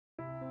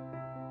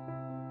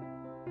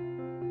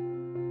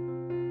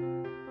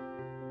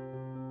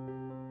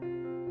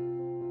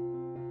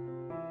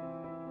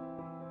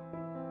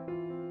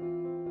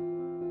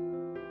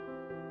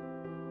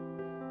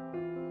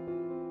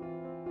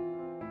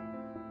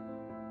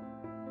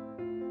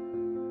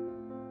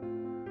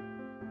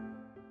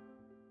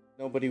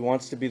Nobody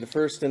wants to be the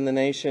first in the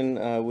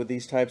nation with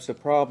these types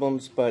of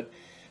problems, but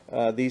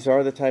these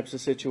are the types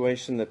of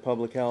situations that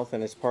public health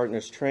and its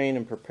partners train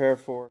and prepare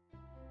for.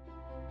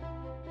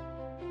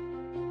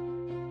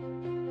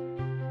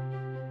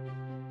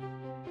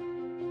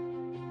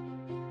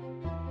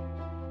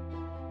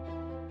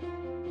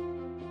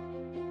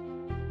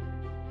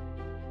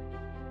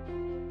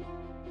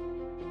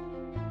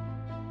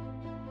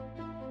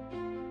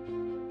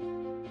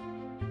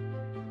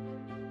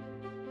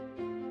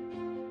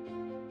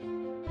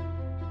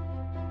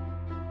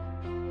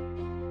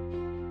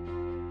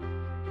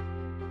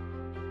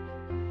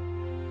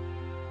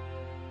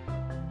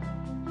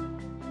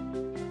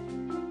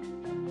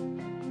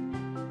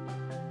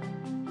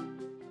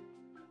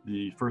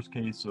 The first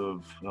case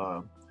of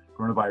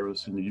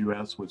coronavirus in the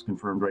U.S. was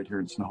confirmed right here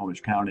in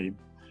Snohomish County.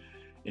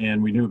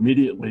 And we knew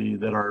immediately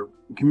that our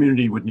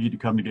community would need to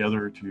come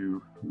together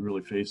to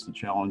really face the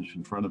challenge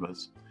in front of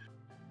us.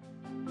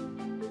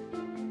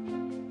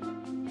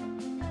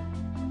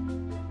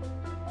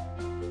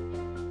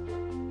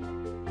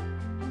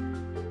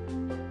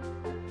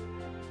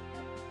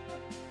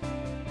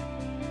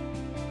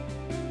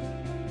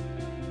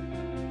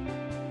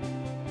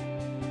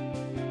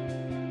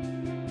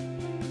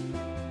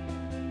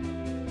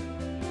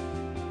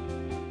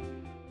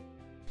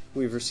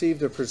 We've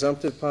received a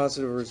presumptive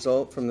positive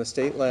result from the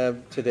state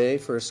lab today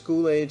for a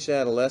school-aged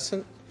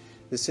adolescent.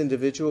 This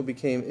individual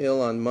became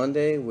ill on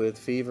Monday with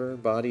fever,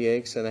 body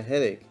aches, and a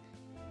headache.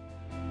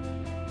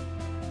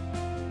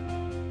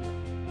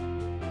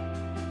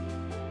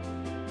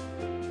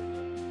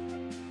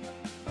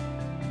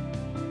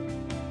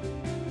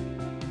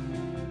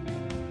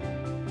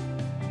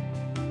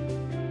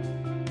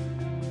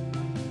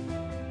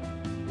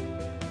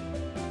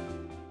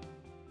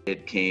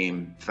 It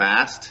came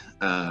fast.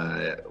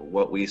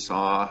 What we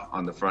saw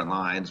on the front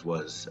lines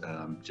was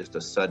just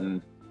a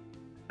sudden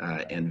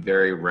and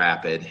very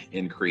rapid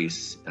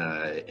increase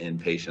in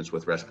patients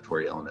with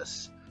respiratory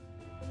illness.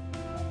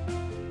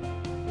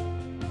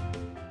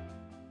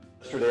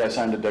 Yesterday I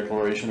signed a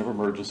declaration of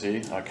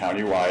emergency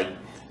countywide,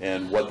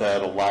 and what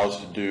that allows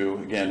to do,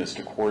 again, is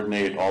to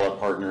coordinate all our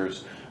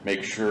partners,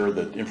 make sure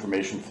that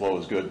information flow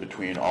is good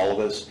between all of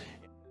us.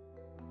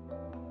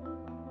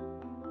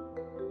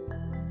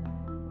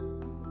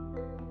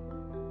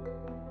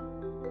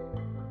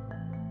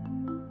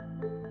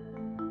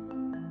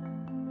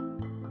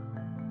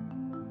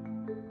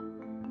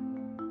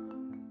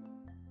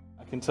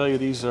 I can tell you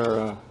these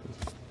are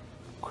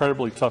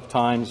incredibly tough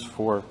times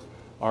for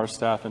our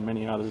staff and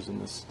many others in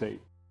this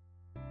state.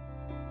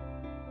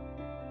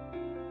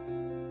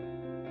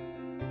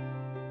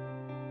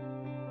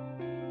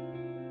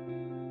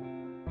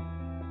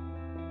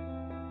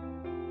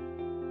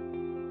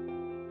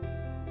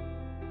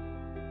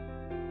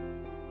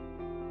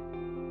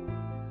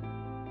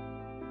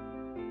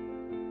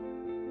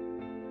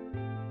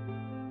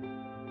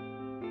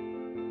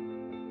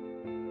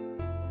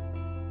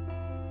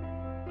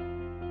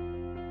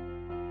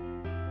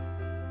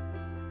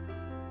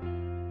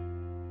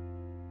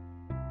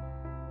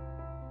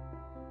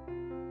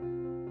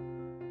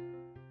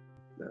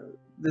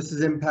 This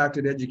has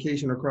impacted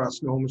education across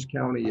Snohomish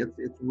County.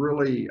 It's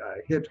really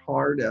hit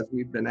hard as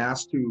we've been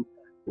asked to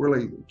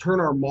really turn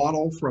our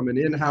model from an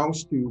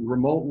in-house to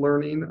remote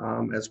learning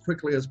as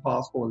quickly as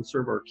possible and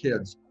serve our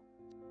kids.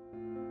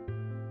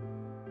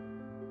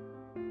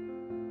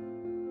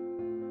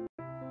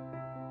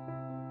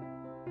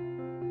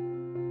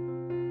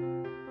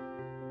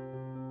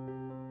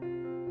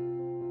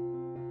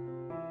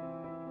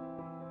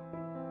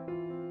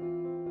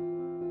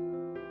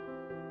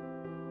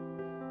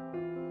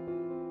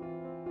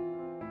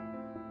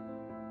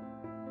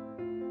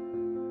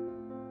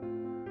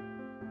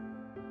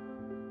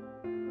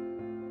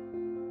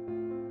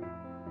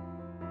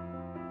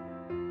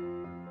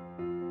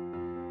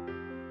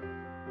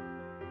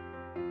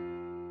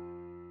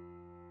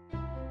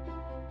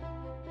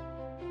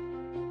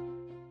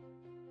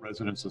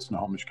 Residents of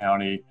Snohomish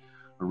County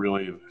are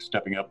really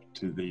stepping up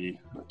to the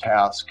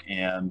task,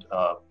 and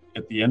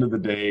at the end of the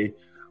day,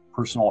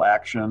 personal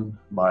action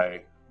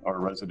by our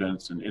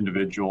residents and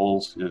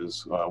individuals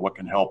is what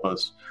can help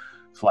us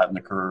flatten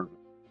the curve.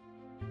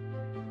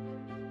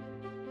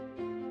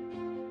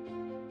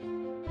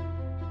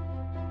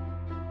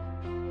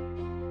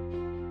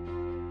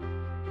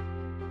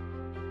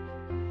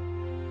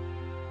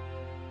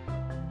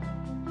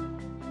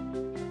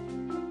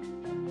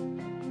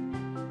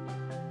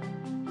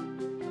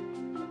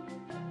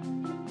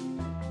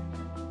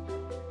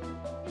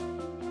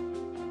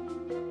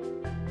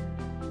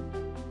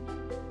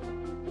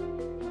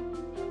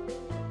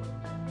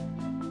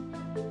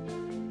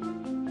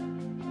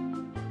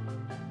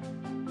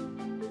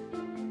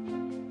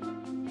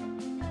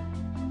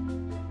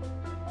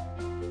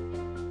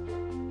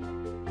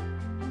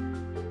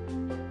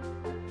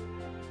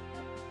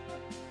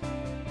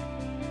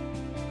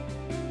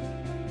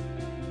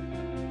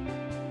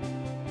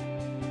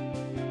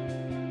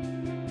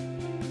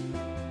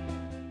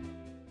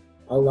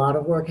 A lot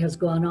of work has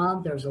gone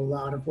on. There's a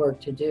lot of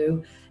work to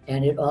do,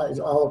 and it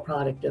is all a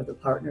product of the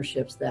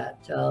partnerships that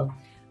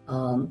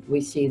we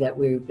see that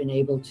we've been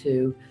able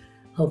to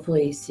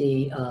hopefully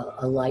see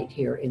a light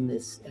here in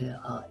this,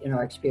 in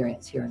our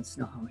experience here in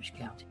Snohomish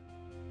County.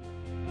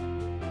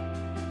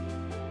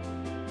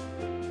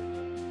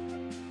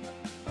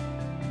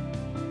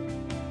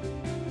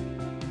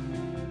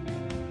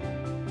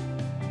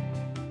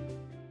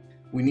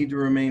 We need to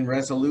remain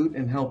resolute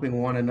in helping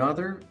one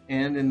another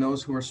and in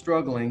those who are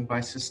struggling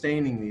by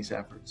sustaining these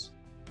efforts.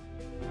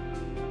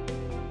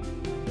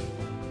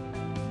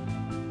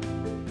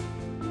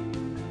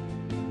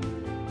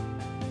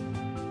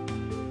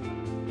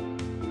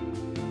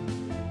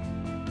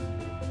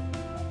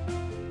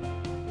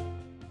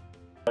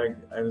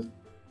 I was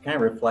kind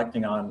of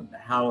reflecting on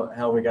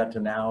how we got to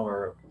now,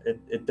 or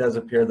it does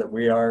appear that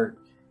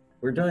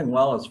we're doing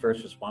well as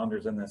first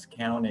responders in this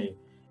county.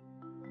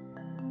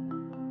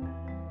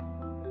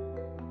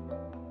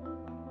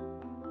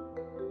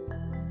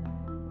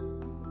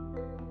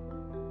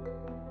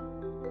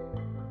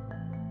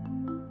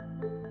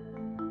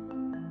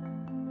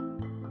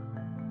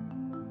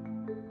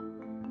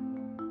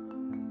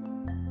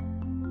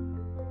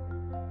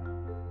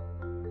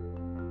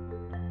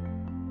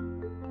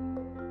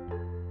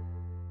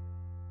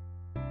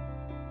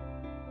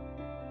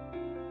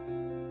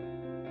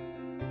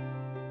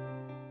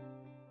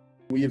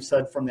 We have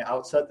said from the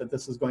outset that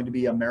this is going to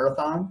be a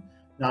marathon,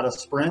 not a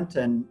sprint,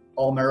 and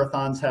all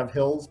marathons have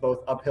hills,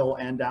 both uphill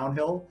and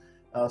downhill.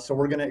 So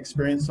we're going to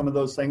experience some of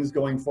those things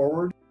going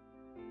forward.